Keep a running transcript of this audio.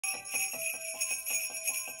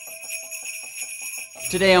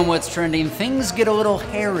Today on What's Trending, things get a little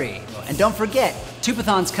hairy. And don't forget,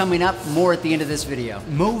 Tubeathon's coming up, more at the end of this video.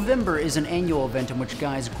 Movember is an annual event in which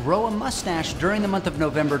guys grow a mustache during the month of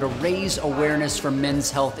November to raise awareness for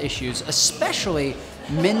men's health issues, especially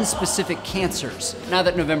men's-specific cancers. Now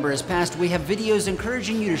that November has passed, we have videos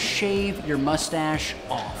encouraging you to shave your mustache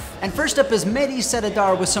off. And first up is Mehdi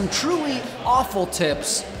Sedadar with some truly awful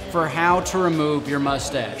tips for how to remove your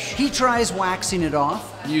mustache. He tries waxing it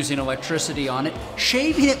off, using electricity on it,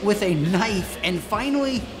 shaving it with a knife, and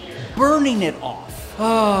finally burning it off.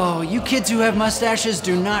 Oh, you kids who have mustaches,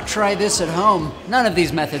 do not try this at home. None of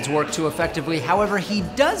these methods work too effectively. However, he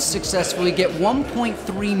does successfully get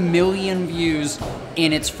 1.3 million views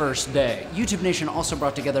in its first day. YouTube Nation also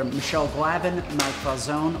brought together Michelle Glavin, Mike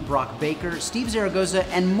Falzone, Brock Baker, Steve Zaragoza,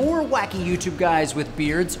 and more wacky YouTube guys with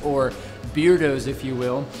beards, or beardos if you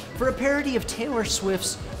will, for a parody of Taylor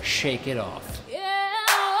Swift's Shake It Off.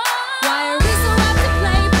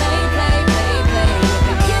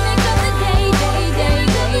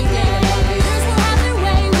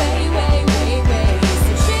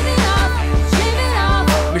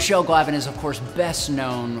 Michelle Glavin is, of course, best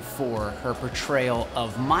known for her portrayal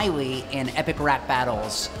of Miley in epic rap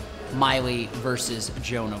battles, Miley versus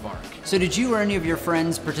Joan of Arc. So did you or any of your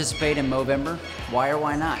friends participate in Movember? Why or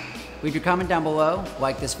why not? Leave your comment down below,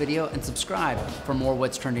 like this video, and subscribe for more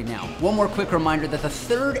What's Trending Now. One more quick reminder that the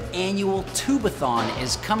 3rd annual Tubeathon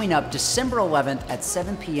is coming up December 11th at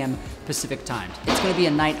 7 p.m. Pacific time. It's gonna be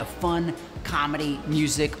a night of fun, comedy,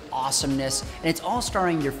 music, awesomeness, and it's all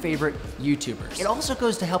starring your favorite YouTubers. It also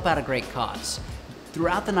goes to help out a great cause.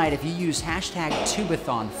 Throughout the night, if you use hashtag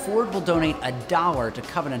Tubeathon, Ford will donate $1 to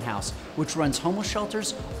Covenant House, which runs homeless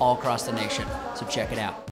shelters all across the nation. So check it out.